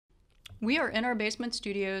We are in our basement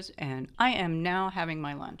studios, and I am now having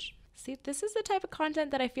my lunch. See, this is the type of content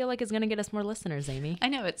that I feel like is going to get us more listeners, Amy. I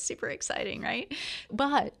know, it's super exciting, right?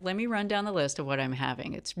 But let me run down the list of what I'm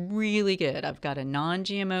having. It's really good. I've got a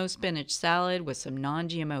non-GMO spinach salad with some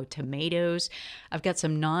non-GMO tomatoes. I've got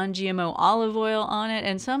some non-GMO olive oil on it,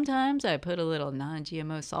 and sometimes I put a little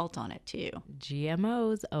non-GMO salt on it too.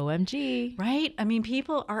 GMOs, OMG. Right? I mean,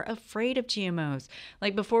 people are afraid of GMOs.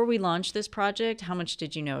 Like before we launched this project, how much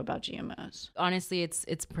did you know about GMOs? Honestly,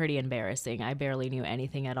 it's pretty embarrassing. I barely knew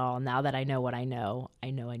anything at all. Now that I know what I know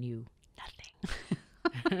I knew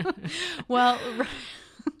nothing. Well,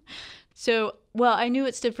 I knew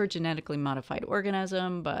it stood for genetically modified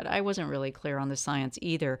organism, but I wasn't really clear on the science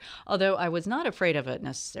either, although I was not afraid of it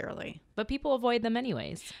necessarily. But people avoid them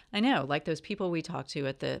anyways. I know, like those people we talked to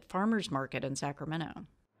at the farmers market in Sacramento.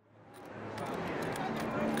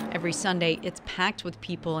 Every Sunday, it's packed with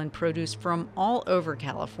people and produce from all over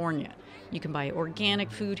California. You can buy organic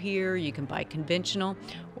food here, you can buy conventional,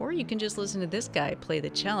 or you can just listen to this guy play the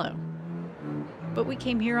cello. But we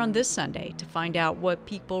came here on this Sunday to find out what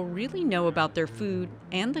people really know about their food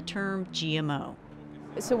and the term GMO.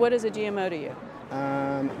 So what is a GMO to you?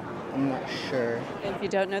 I'm not sure. If you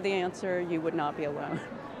don't know the answer, you would not be alone.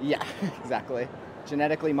 Yeah, exactly.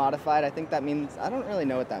 Genetically modified, I think that means, I don't really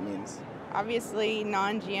know what that means. Obviously,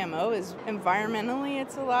 non-GMO is environmentally,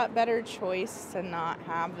 it's a lot better choice to not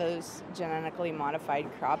have those genetically modified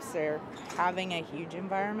crops. They're having a huge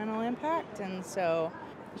environmental impact, and so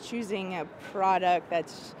choosing a product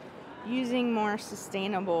that's using more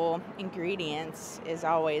sustainable ingredients is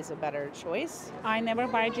always a better choice. I never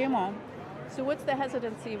buy GMO. So what's the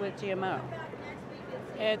hesitancy with GMO?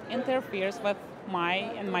 It interferes with my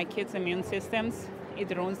and my kids' immune systems.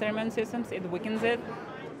 It ruins their immune systems. It weakens it.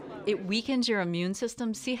 It weakens your immune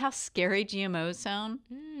system. See how scary GMOs sound?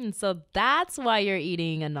 So that's why you're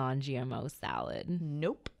eating a non-GMO salad.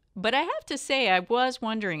 Nope. But I have to say, I was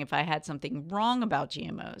wondering if I had something wrong about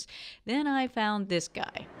GMOs. Then I found this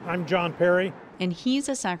guy. I'm John Perry. And he's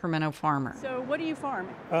a Sacramento farmer. So what do you farm?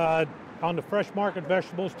 On the fresh market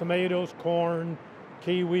vegetables, tomatoes, corn,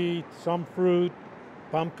 kiwi, some fruit,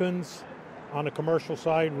 pumpkins. On the commercial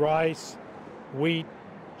side, rice, wheat,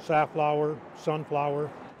 safflower,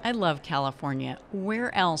 sunflower. I love California.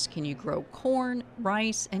 Where else can you grow corn,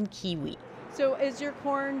 rice, and kiwi? So is your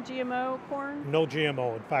corn GMO corn? No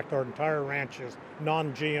GMO. In fact, our entire ranch is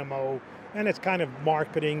non-GMO, and it's kind of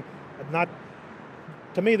marketing.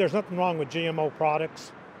 To me, there's nothing wrong with GMO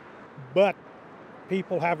products, but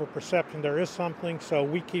people have a perception there is something, so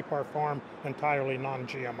we keep our farm entirely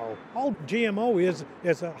non-GMO. All GMO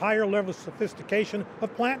is a higher level of sophistication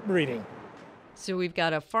of plant breeding. So we've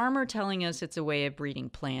got a farmer telling us it's a way of breeding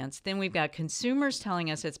plants. Then we've got consumers telling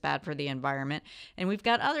us it's bad for the environment. And we've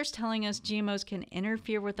got others telling us GMOs can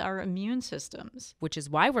interfere with our immune systems. Which is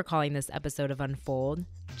why we're calling this episode of Unfold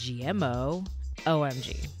GMO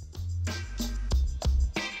OMG.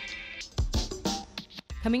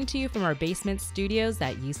 Coming to you from our basement studios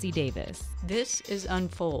at UC Davis. This is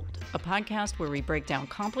Unfold, a podcast where we break down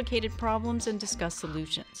complicated problems and discuss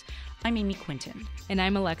solutions. I'm Amy Quinton. And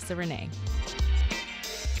I'm Alexa Renee.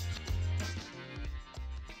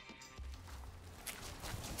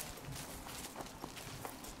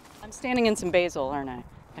 I'm standing in some basil, aren't I?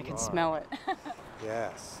 I can smell it.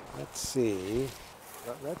 Yes. Let's see.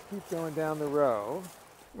 Let's keep going down the row.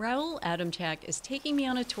 Raul Adamchak is taking me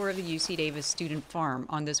on a tour of the UC Davis student farm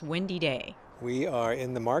on this windy day. We are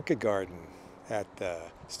in the market garden at the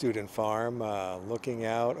student farm, looking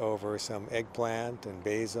out over some eggplant and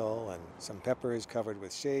basil and some peppers covered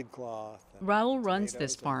with shade cloth. Raul runs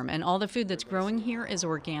this farm, and all the food that's growing here is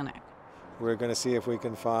organic. We're going to see if we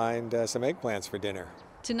can find some eggplants for dinner.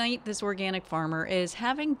 Tonight, this organic farmer is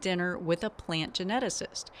having dinner with a plant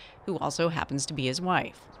geneticist, who also happens to be his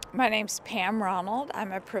wife. My name's Pam Ronald.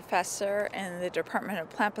 I'm a professor in the Department of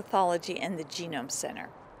Plant Pathology and the Genome Center.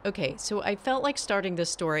 Okay, so I felt like starting this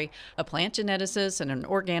story. A plant geneticist and an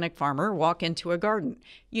organic farmer walk into a garden.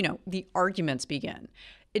 You know, the arguments begin.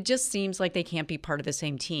 It just seems like they can't be part of the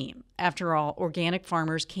same team. After all, organic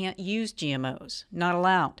farmers can't use GMOs, not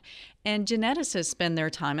allowed. And geneticists spend their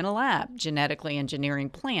time in a lab, genetically engineering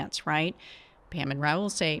plants, right? Pam and Raul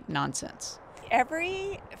say nonsense.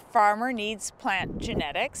 Every farmer needs plant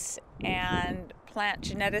genetics, and plant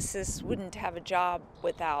geneticists wouldn't have a job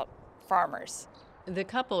without farmers. The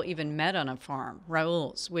couple even met on a farm,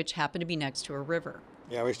 Raul's, which happened to be next to a river.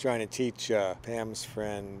 Yeah, I was trying to teach Pam's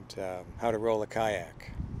friend how to roll a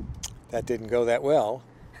kayak. That didn't go that well.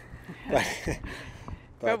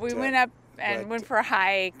 But we went up and went for a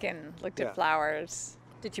hike and looked at flowers.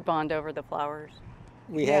 Did you bond over the flowers?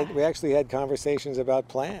 We actually had conversations about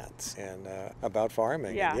plants and about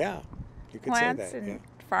farming. Yeah. And yeah, you could Plants say that. and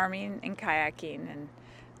Yeah. farming and kayaking, and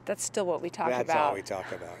that's still what we talk That's about. all we talk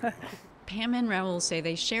about. Pam and Raul say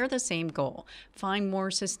they share the same goal: find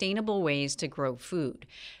more sustainable ways to grow food.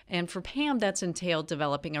 And for Pam, that's entailed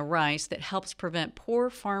developing a rice that helps prevent poor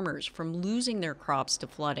farmers from losing their crops to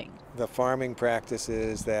flooding. The farming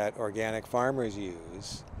practices that organic farmers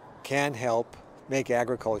use can help make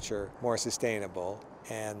agriculture more sustainable,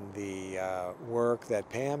 and the work that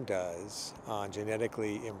Pam does on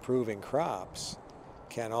genetically improving crops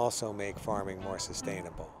can also make farming more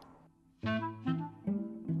sustainable.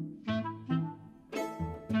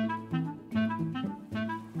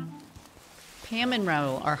 Pam and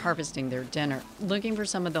Raul are harvesting their dinner, looking for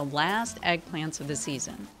some of the last eggplants of the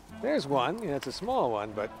season. There's one. It's a small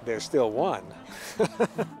one, but there's still one.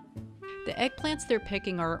 The eggplants they're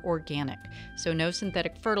picking are organic, so no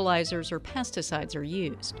synthetic fertilizers or pesticides are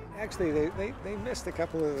used. Actually, they missed a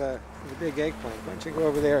couple of the big eggplant. Why don't you go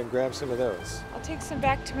over there and grab some of those? I'll take some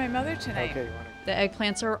back to my mother tonight. Okay. The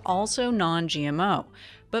eggplants are also non-GMO,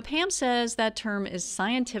 but Pam says that term is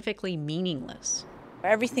scientifically meaningless.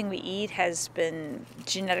 Everything we eat has been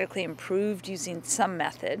genetically improved using some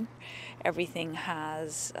method. Everything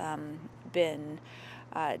has been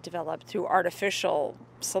developed through artificial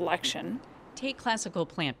selection. Take classical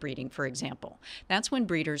plant breeding, for example. That's when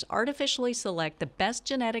breeders artificially select the best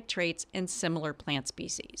genetic traits in similar plant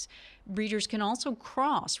species. Breeders can also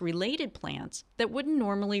cross related plants that wouldn't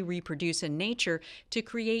normally reproduce in nature to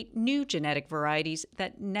create new genetic varieties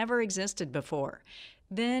that never existed before.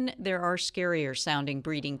 Then there are scarier sounding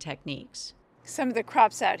breeding techniques. Some of the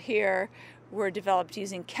crops out here were developed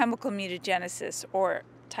using chemical mutagenesis or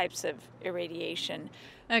types of irradiation.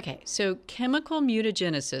 Okay, so chemical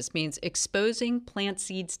mutagenesis means exposing plant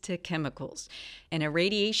seeds to chemicals, and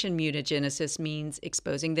irradiation mutagenesis means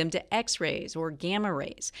exposing them to X-rays or gamma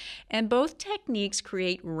rays. And both techniques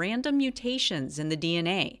create random mutations in the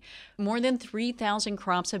DNA. More than 3,000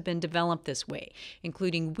 crops have been developed this way,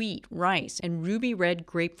 including wheat, rice, and ruby red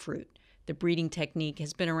grapefruit. The breeding technique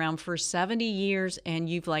has been around for 70 years, and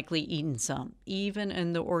you've likely eaten some, even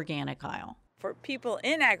in the organic aisle. For people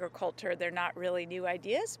in agriculture, they're not really new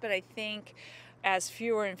ideas, but I think as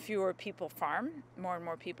fewer and fewer people farm, more and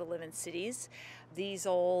more people live in cities, these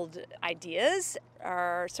old ideas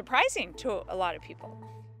are surprising to a lot of people.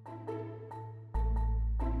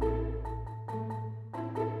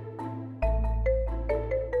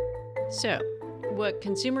 So, what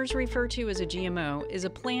consumers refer to as a GMO is a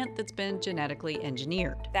plant that's been genetically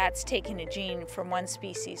engineered. That's taking a gene from one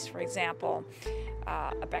species, for example,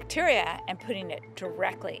 a bacteria, and putting it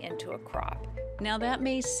directly into a crop. Now that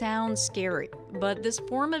may sound scary, but this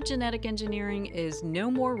form of genetic engineering is no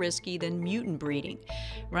more risky than mutant breeding.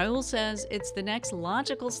 Raul says it's the next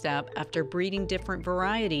logical step after breeding different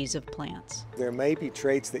varieties of plants. There may be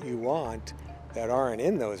traits that you want that aren't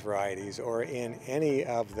in those varieties or in any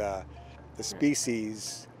of the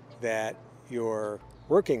species that you're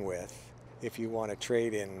working with. If you want a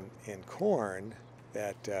trait in corn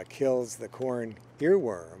that kills the corn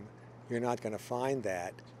earworm, you're not going to find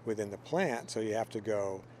that within the plant, so you have to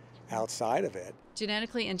go outside of it.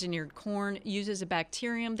 Genetically engineered corn uses a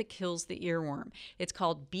bacterium that kills the earworm. It's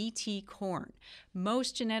called Bt corn.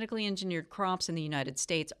 Most genetically engineered crops in the United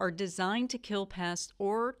States are designed to kill pests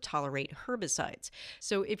or tolerate herbicides.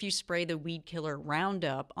 So if you spray the weed killer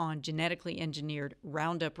Roundup on genetically engineered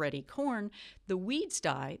Roundup-ready corn, the weeds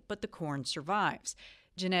die, but the corn survives.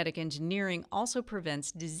 Genetic engineering also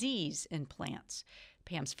prevents disease in plants.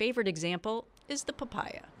 Pam's favorite example is the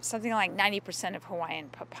papaya. Something like 90% of Hawaiian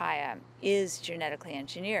papaya is genetically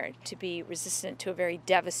engineered to be resistant to a very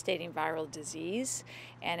devastating viral disease,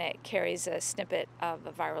 and it carries a snippet of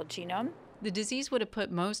a viral genome. The disease would have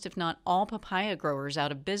put most, if not all, papaya growers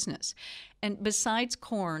out of business. And besides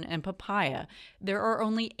corn and papaya, there are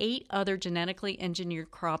only 8 other genetically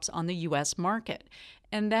engineered crops on the U.S. market.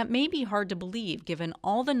 And that may be hard to believe given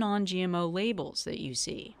all the non-GMO labels that you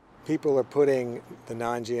see. People are putting the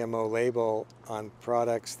non-GMO label on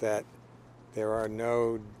products that there are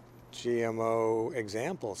no GMO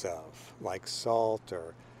examples of, like salt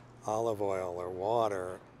or olive oil or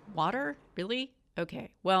water. Water? Really?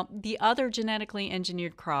 Okay. Well, the other genetically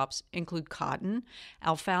engineered crops include cotton,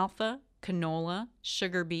 alfalfa, canola,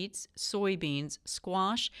 sugar beets, soybeans,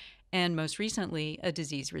 squash, and most recently, a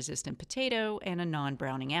disease-resistant potato and a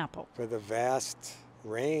non-browning apple. For the vast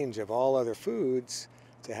range of all other foods,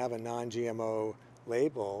 to have a non-GMO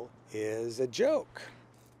label is a joke.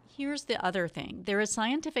 here's the other thing. There is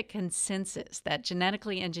scientific consensus that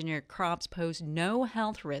genetically engineered crops pose no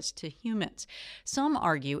health risk to humans. Some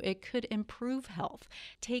argue it could improve health.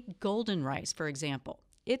 Take golden rice, for example.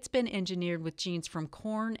 It's been engineered with genes from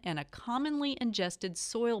corn and a commonly ingested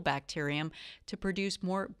soil bacterium to produce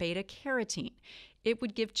more beta-carotene. It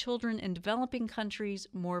would give children in developing countries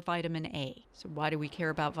more vitamin A. So why do we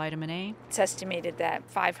care about vitamin A? It's estimated that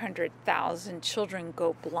 500,000 children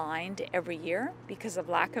go blind every year because of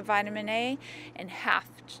lack of vitamin A, and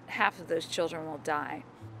half of those children will die.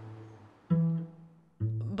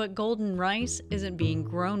 But golden rice isn't being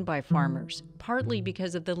grown by farmers, partly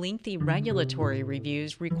because of the lengthy regulatory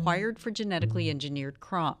reviews required for genetically engineered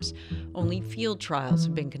crops. Only field trials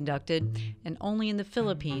have been conducted, and only in the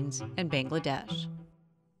Philippines and Bangladesh.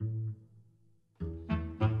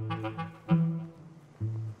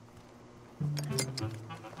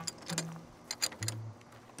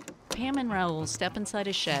 Pam and Raul step inside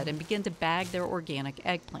a shed and begin to bag their organic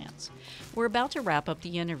eggplants. We're about to wrap up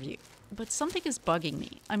the interview. But something is bugging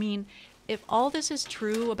me. I mean, if all this is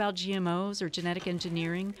true about GMOs or genetic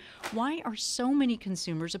engineering, why are so many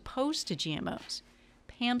consumers opposed to GMOs?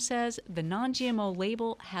 Pam says the non-GMO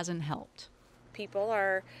label hasn't helped. People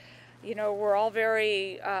are, we're all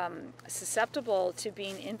very susceptible to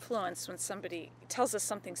being influenced when somebody tells us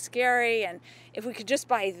something scary, and if we could just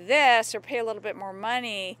buy this or pay a little bit more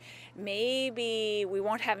money, maybe we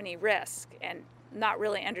won't have any risk, and not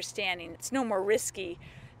really understanding it's no more risky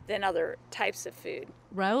than other types of food.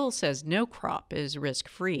 Raul says no crop is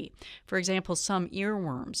risk-free. For example, some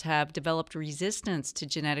earworms have developed resistance to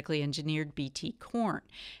genetically engineered Bt corn,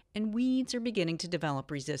 and weeds are beginning to develop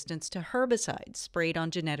resistance to herbicides sprayed on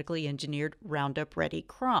genetically engineered Roundup-ready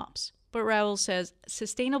crops. But Raul says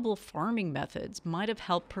sustainable farming methods might have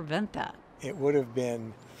helped prevent that. It would have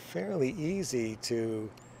been fairly easy to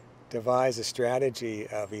devise a strategy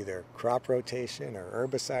of either crop rotation or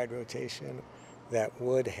herbicide rotation that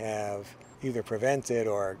would have either prevented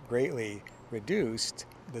or greatly reduced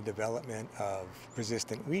the development of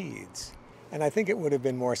resistant weeds. And I think it would have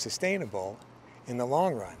been more sustainable in the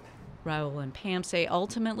long run. Raul and Pam say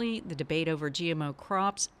ultimately the debate over GMO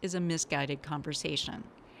crops is a misguided conversation.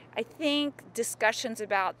 I think discussions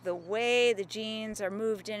about the way the genes are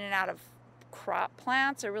moved in and out of crop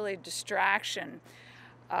plants are really a distraction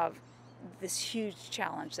of this huge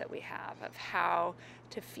challenge that we have of how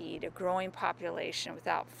to feed a growing population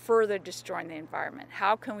without further destroying the environment.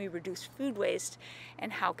 How can we reduce food waste,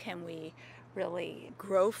 and how can we really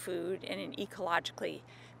grow food in an ecologically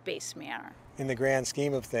based manner? In the grand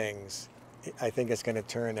scheme of things, I think it's going to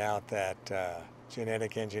turn out that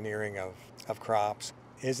genetic engineering of crops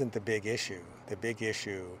isn't the big issue. The big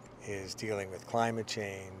issue is dealing with climate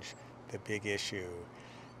change. The big issue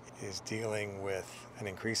is dealing with an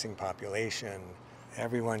increasing population.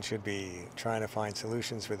 Everyone should be trying to find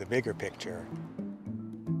solutions for the bigger picture.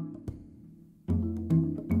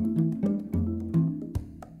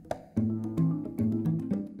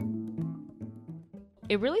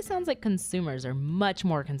 It really sounds like consumers are much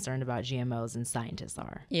more concerned about GMOs than scientists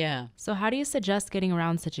are. Yeah. So how do you suggest getting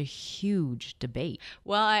around such a huge debate?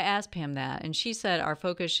 Well, I asked Pam that, and she said our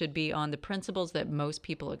focus should be on the principles that most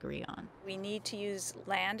people agree on. We need to use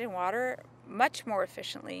land and water much more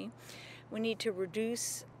efficiently. We need to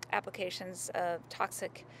reduce applications of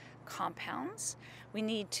toxic compounds. We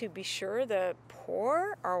need to be sure the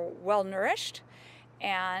poor are well nourished,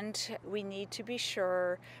 and we need to be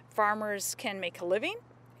sure farmers can make a living,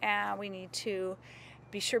 and we need to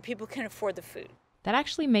be sure people can afford the food. That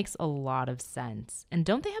actually makes a lot of sense. And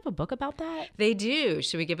don't they have a book about that? They do.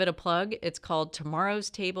 Should we give it a plug? It's called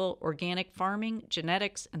Tomorrow's Table: Organic Farming,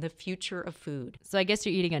 Genetics, and the Future of Food. So I guess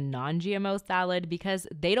you're eating a non-GMO salad because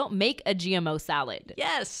they don't make a GMO salad.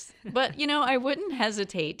 Yes. But, I wouldn't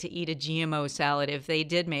hesitate to eat a GMO salad if they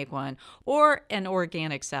did make one, or an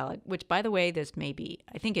organic salad, which, by the way, this may be.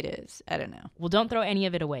 I think it is. I don't know. Well, don't throw any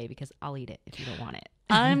of it away because I'll eat it if you don't want it.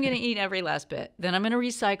 I'm going to eat every last bit. Then I'm going to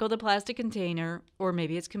recycle the plastic container, or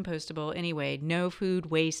maybe it's compostable. Anyway, no food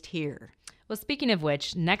waste here. Well, speaking of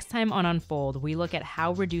which, next time on Unfold, we look at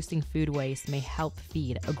how reducing food waste may help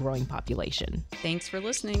feed a growing population. Thanks for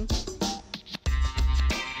listening.